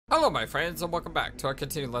Hello my friends and welcome back to our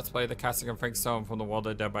continued Let's Play the Casting of Frank Stone from the world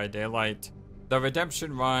of Dead by Daylight. The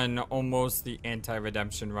redemption run, almost the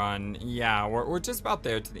anti-redemption run. Yeah, we're just about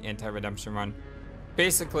there to the anti-redemption run.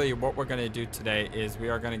 Basically what we're going to do today is we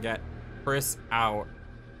are going to get Chris out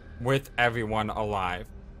with everyone alive.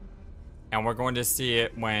 And we're going to see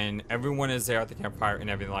it when everyone is there at the campfire and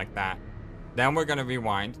everything like that. Then we're going to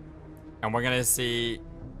rewind and we're going to see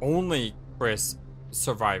only Chris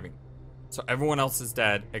surviving. So everyone else is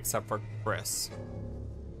dead except for Chris.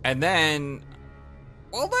 And then,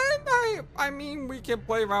 well then, I mean, we can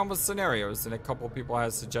play around with scenarios. And a couple people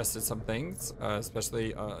have suggested some things,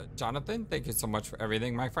 especially Jonathan. Thank you so much for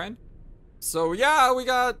everything, my friend. So yeah, we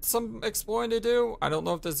got some exploring to do. I don't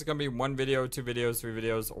know if this is going to be 1 video, 2 videos, 3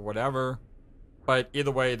 videos, or whatever. But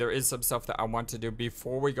either way, there is some stuff that I want to do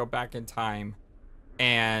before we go back in time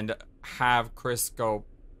and have Chris go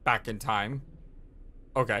back in time.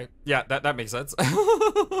 Okay, yeah, that makes sense.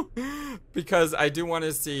 Because I do want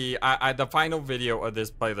to see, the final video of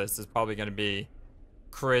this playlist is probably going to be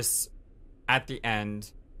Chris at the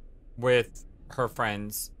end with her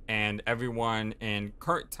friends and everyone in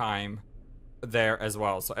current time there as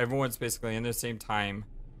well. So everyone's basically in the same time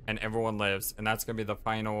and everyone lives, and that's going to be the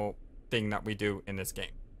final thing that we do in this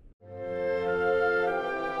game.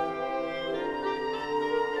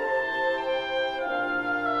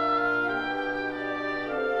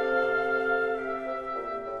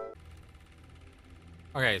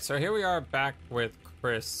 Okay, so here we are back with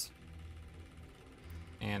Chris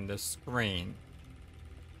and the screen.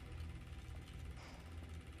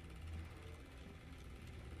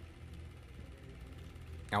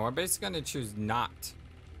 Now we're basically going to choose not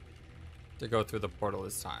to go through the portal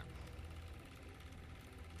this time.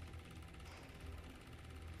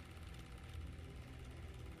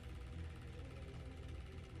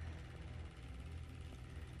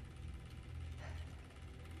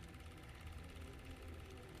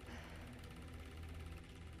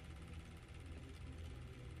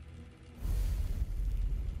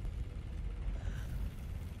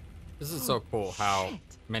 This is so cool how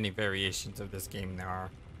many variations of this game there are.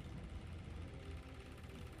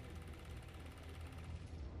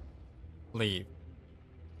 Leave.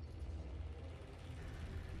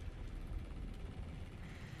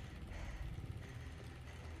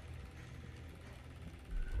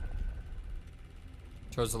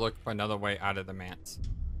 Chose to look for another way out of the manse.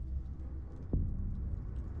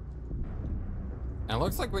 And it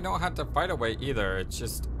looks like we don't have to fight a way either, it's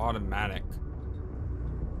just automatic.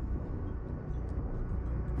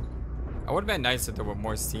 It would have been nice if there were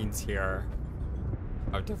more scenes here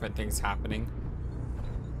of different things happening.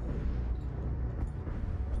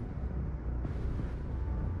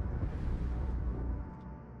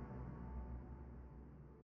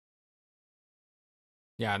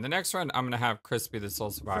 Yeah, in the next run, I'm going to have Chris be the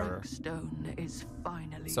sole survivor.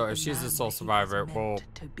 So if she's the sole survivor, we'll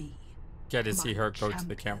get to see her go to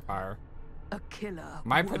the campfire.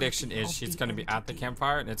 My prediction is she's going to be at the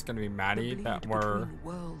campfire, and it's going to be Maddie that we're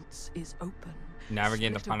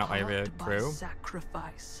navigating the final area through.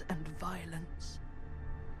 Sacrifice and violence.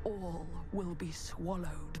 All will be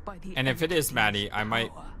swallowed by the. And if it is Maddie, I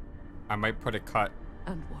might put a cut.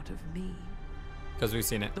 And what of me? Because we've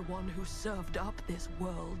seen it. The one who served up this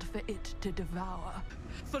world for it to devour.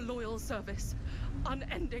 For loyal service,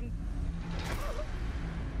 unending.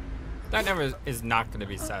 That never is not going to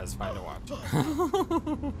be satisfying to watch.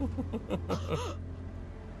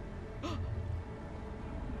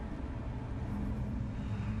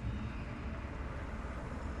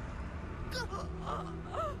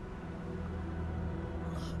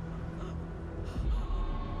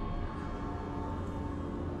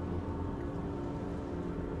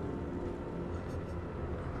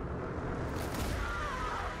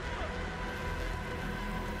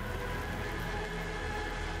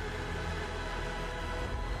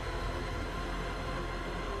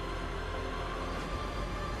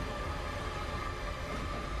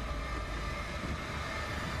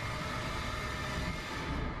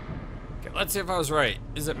 Let's see if I was right.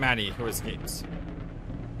 Is it Maddie who escapes?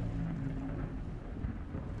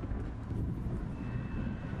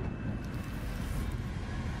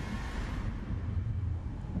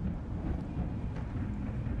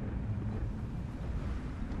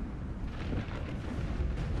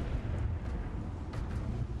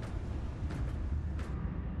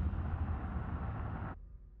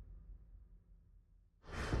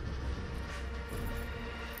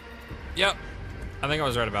 Yep. I think I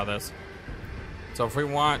was right about this. So if we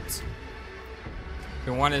want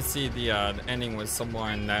to see the ending with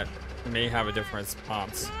someone that may have a different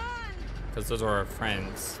response, because those are our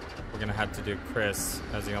friends, we're gonna have to do Chris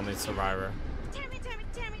as the only survivor. Damn it, damn it,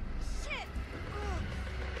 damn it.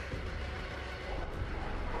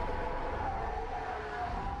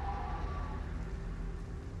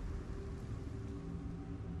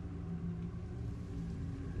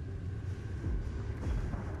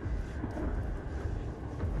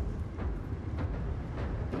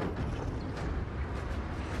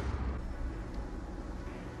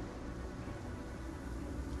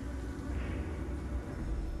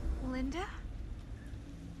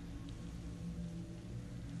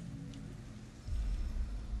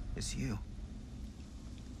 It's you.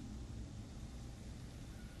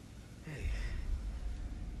 Hey.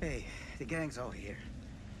 Hey, the gang's all here.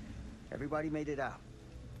 Everybody made it out.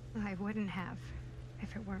 I wouldn't have,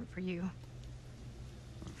 if it weren't for you.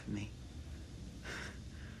 Weren't for me.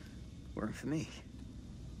 Weren't for me.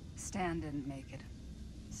 Stan didn't make it.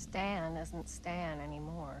 Stan isn't Stan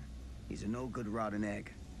anymore. He's a no-good rotten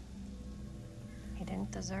egg. He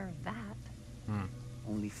didn't deserve that.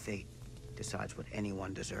 Only fate decides what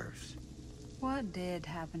anyone deserves. What did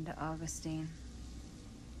happen to Augustine?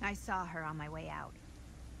 I saw her on my way out.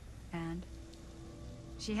 And?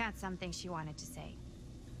 She had something she wanted to say,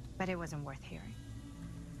 but it wasn't worth hearing.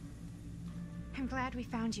 I'm glad we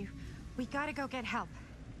found you. We gotta go get help.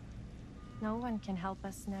 No one can help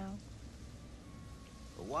us now.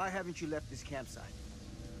 But why haven't you left this campsite?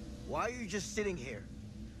 Why are you just sitting here?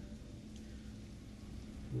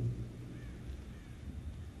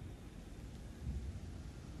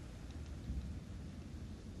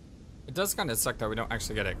 It does kind of suck that we don't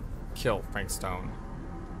actually get to kill Frank Stone.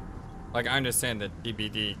 Like, I understand the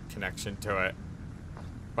DBD connection to it,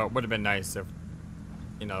 but it would have been nice if,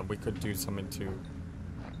 you know, we could do something to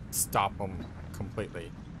stop him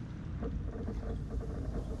completely. You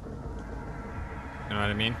know what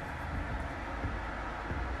I mean?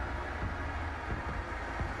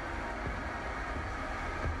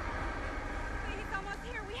 He's almost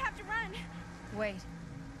here. We have to run. Wait.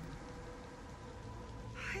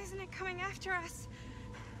 Isn't it coming after us?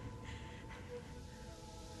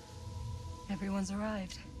 Everyone's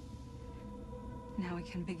arrived. Now we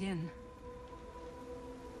can begin.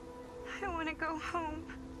 I want to go home.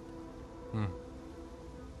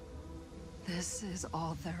 This is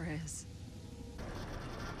all there is.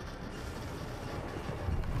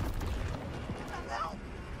 Help!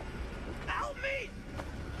 Help me!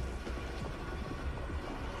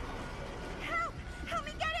 Help! Help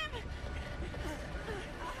me get him!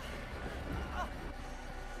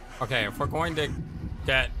 Okay, if we're going to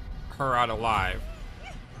get her out alive,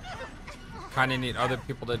 kind of need other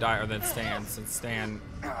people to die other than Stan, since Stan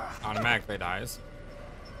automatically dies.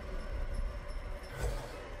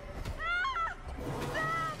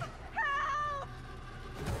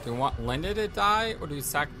 Do we want Linda to die, or do we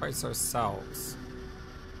sacrifice ourselves?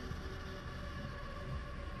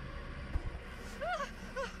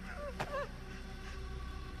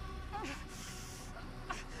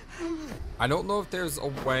 I don't know if there's a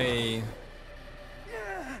way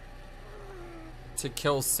to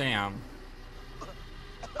kill Sam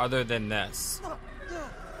other than this.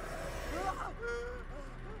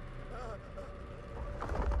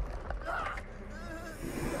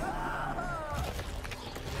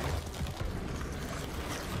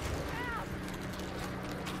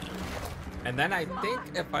 And then I think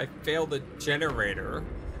if I fail the generator,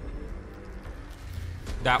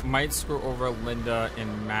 that might screw over Linda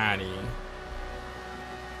and Maddie.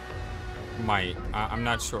 Might. I'm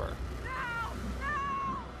not sure.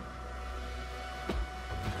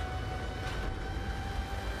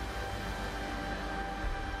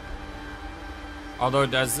 Although,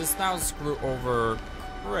 does this now screw over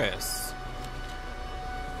Chris?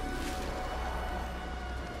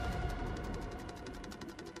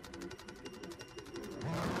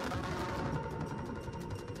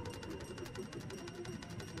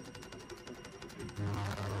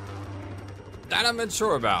 That I'm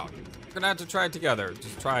unsure about. We're gonna have to try it together.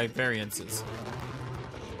 Just try variances.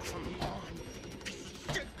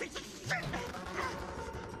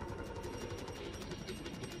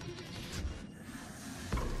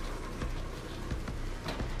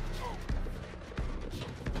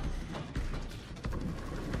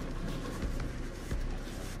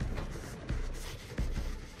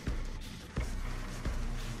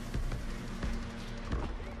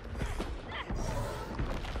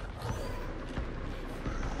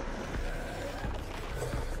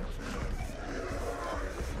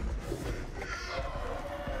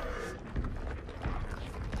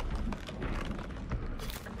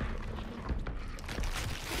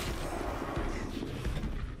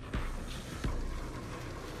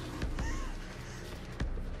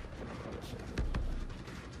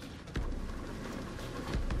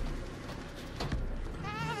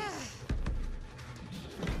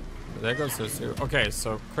 There goes Susu. Okay,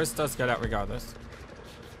 so Chris does get out regardless.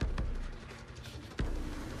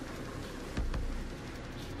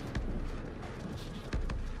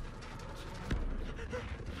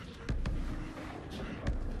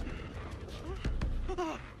 Wait.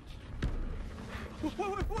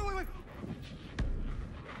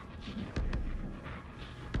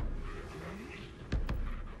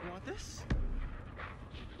 You want this?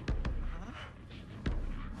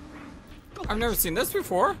 I've never seen this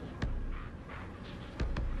before.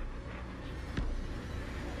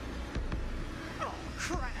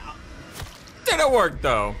 kind of worked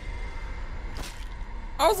though.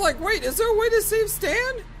 I was like, wait, is there a way to save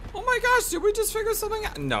Stan? Oh my gosh, did we just figure something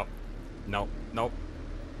out? No. Nope. Nope.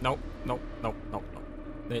 Nope. Nope. Nope. Nope.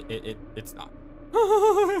 Nope. It's not.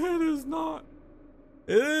 It is not.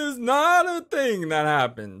 It is not a thing that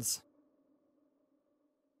happens.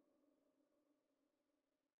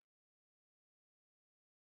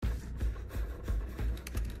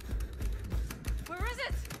 Where is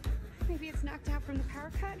it? Maybe it's knocked out from the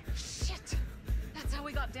power cut? Shit! That's how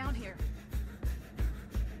we got down here.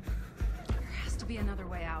 There has to be another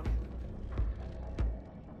way out.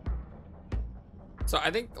 So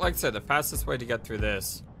I think, like I said, the fastest way to get through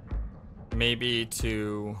this, maybe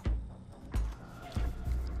to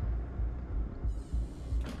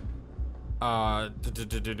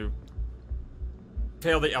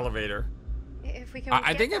fail the elevator. If we can I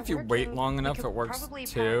get think that if you working, wait long we enough, could it works probably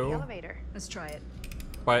power the too. elevator. Let's try it.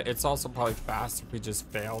 But it's also probably fast if we just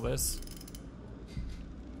fail this.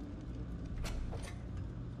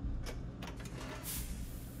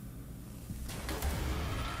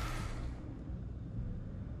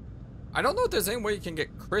 I don't know if there's any way you can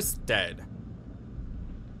get Chris dead.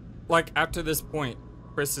 Like, after this point,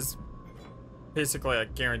 Chris is basically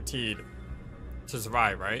like guaranteed to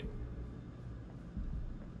survive, right?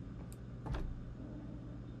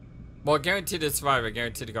 Well, guaranteed to survive or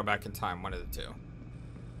guaranteed to go back in time, one of the two.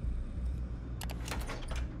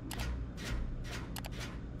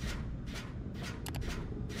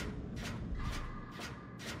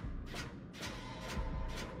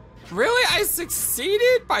 Really? I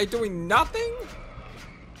succeeded by doing nothing?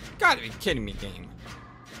 Gotta be kidding me, game.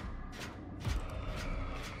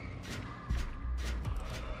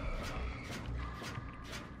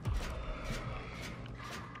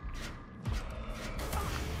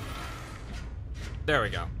 There we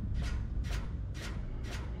go.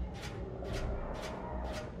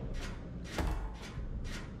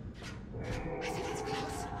 I think it's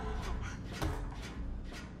close.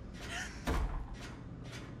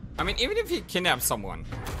 I mean, even if he kidnaps someone,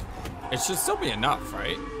 it should still be enough,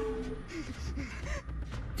 right?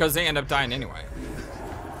 Because they end up dying anyway.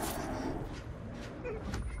 No!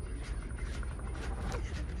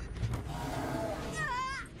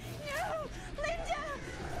 Linda!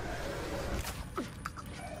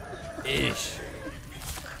 Ish.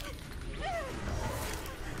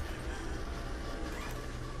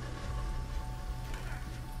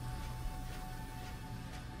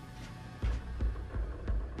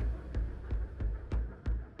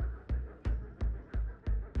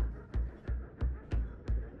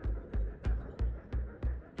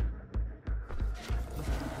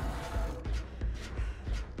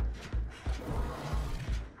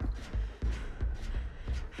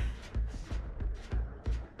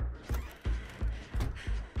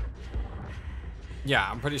 Yeah,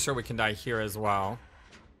 I'm pretty sure we can die here as well.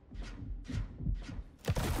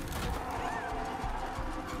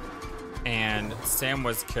 And Sam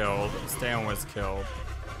was killed. Stan was killed.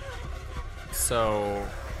 So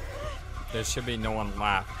there should be no one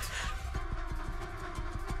left.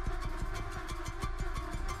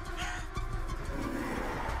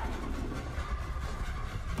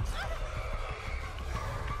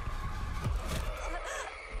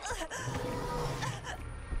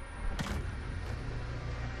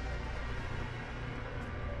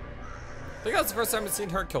 I think that's the first time I've seen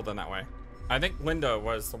her killed in that way. I think Linda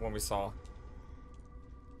was the one we saw.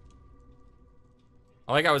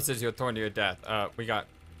 I like how it says you're thrown to your death. We got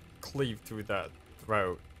cleaved through the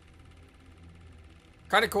throat.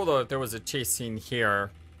 Kind of cool though if there was a chase scene here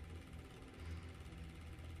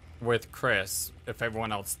with Chris if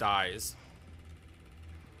everyone else dies.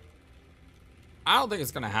 I don't think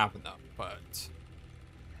it's gonna happen though, but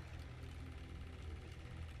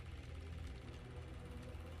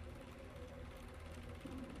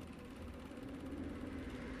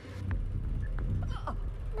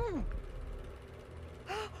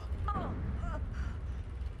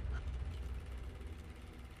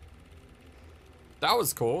that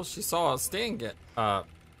was cool. She saw Stan get got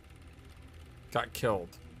killed.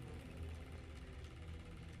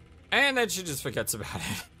 And then she just forgets about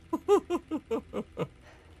it.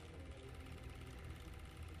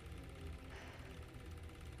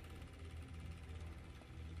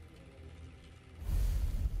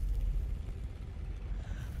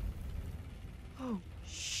 Oh,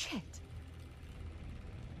 shit.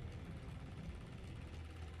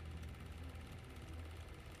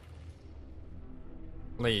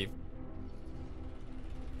 Leave.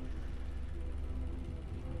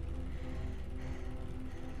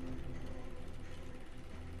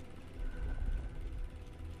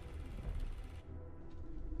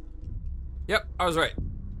 Yep, I was right.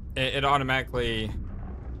 it automatically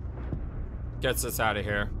gets us out of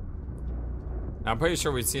here. Now, I'm pretty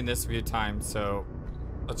sure we've seen this a few times, so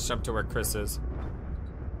let's jump to where Chris is.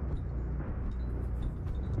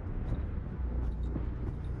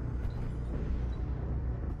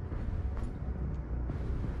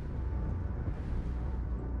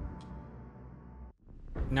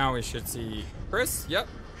 Now we should see Chris. Yep.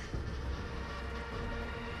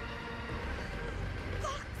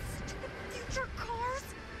 Future cars?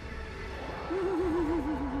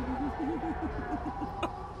 I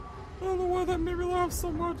don't know why that made me laugh so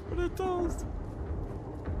much, but it does.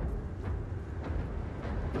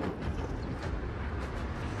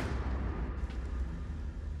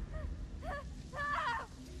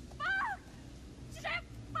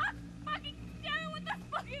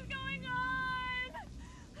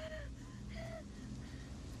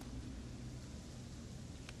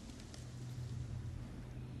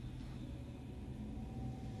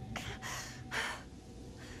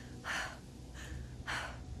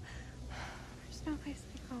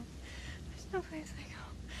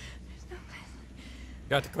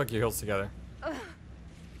 You have to click your heels together.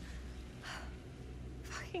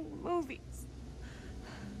 Fucking movies.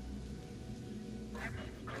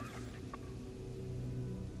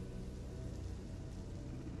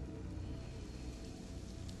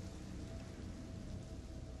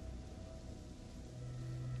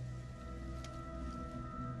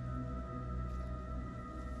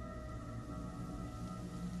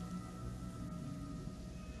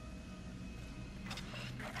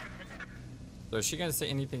 So is she gonna say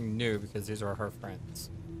anything new because these are her friends?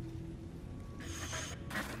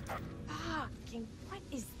 Fucking, what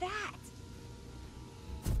is that?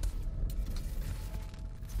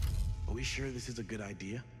 Are we sure this is a good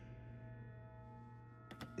idea?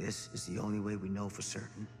 This is the only way we know for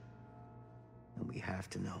certain. And we have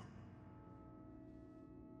to know.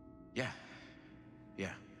 Yeah.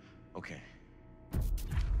 Yeah. Okay.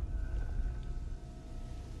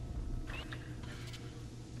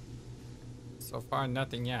 So far,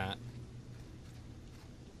 nothing yet.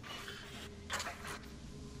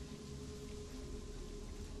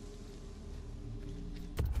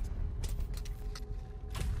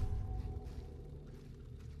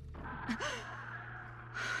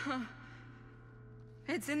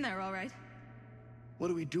 It's in there, all right. What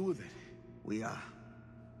do we do with it? We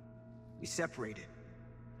separate it.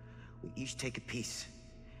 We each take a piece.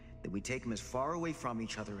 Then we take them as far away from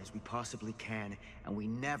each other as we possibly can, and we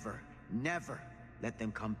never let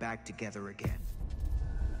them come back together again.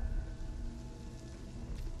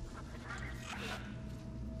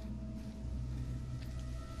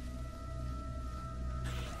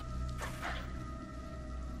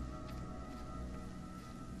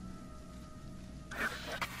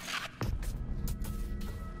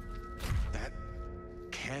 That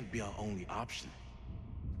can't be our only option.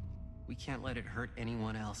 We can't let it hurt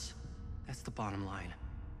anyone else. That's the bottom line.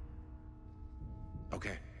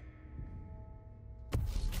 Okay.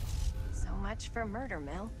 So much for Murder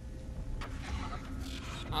Mill.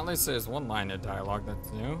 At least there's one line of dialogue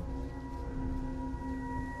that's new.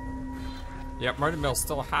 Yep, Murder Mill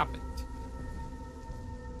still happened.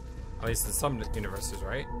 At least in some universes,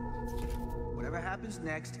 right? Whatever happens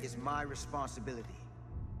next is my responsibility.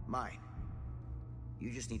 Mine.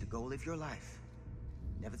 You just need to go live your life.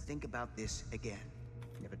 Never think about this again.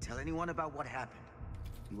 Never tell anyone about what happened.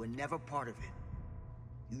 You were never part of it.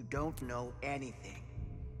 You don't know anything.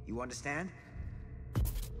 You understand?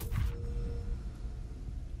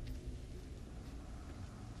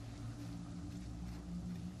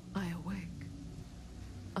 I awake,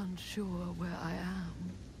 unsure where I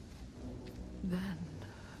am. Then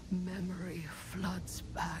memory floods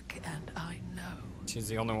back and I know. She's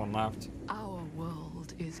the only one left. Our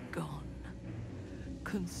world is gone.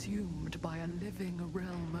 Consumed by a living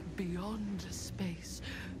realm beyond space,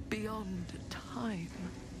 beyond time.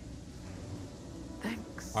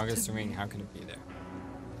 Thanks August to Ring, me. how can it be there?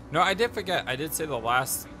 No, I did forget. I did say the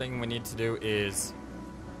last thing we need to do is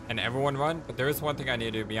an everyone run, but there is one thing I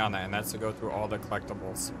need to do beyond that, and that's to go through all the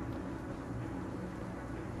collectibles.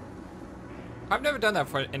 I've never done that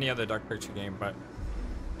for any other Dark Picture game, but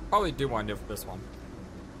probably do want to do it for this one.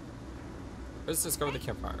 Let's discover the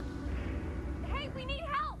campfire. Hey, we need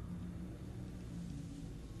help!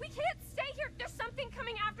 We can't stay here! There's something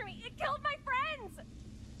coming after me! It killed my friends!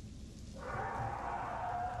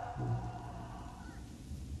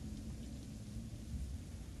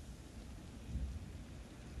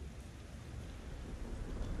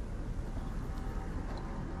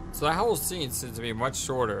 So the whole scene seems to be much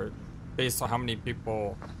shorter based on how many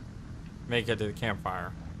people make it to the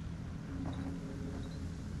campfire.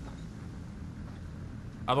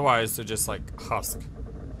 Otherwise, they're just like husk.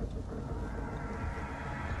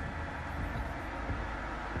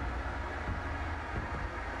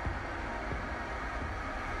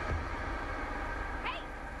 Hey!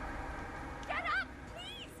 Get up,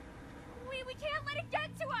 please! We can't let it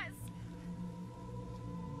get to us!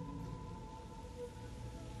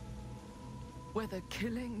 Whether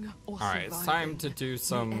killing or Alright, it's time to do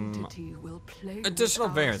some additional additional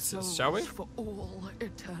variances, shall we? For all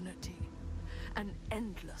eternity. An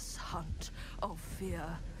endless hunt of fear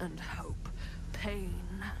and hope, pain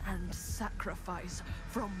and sacrifice,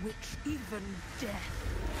 from which even death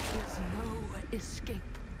is no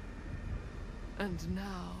escape. And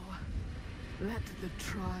now, let the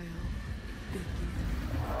trial begin.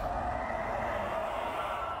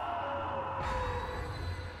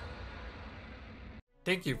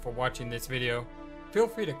 Thank you for watching this video. Feel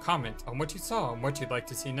free to comment on what you saw and what you'd like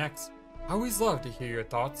to see next. I always love to hear your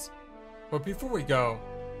thoughts. But before we go,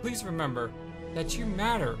 please remember that you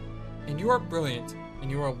matter, and you are brilliant, and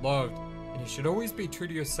you are loved, and you should always be true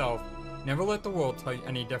to yourself. Never let the world tell you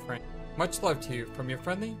any different. Much love to you from your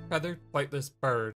friendly, feathered, flightless bird.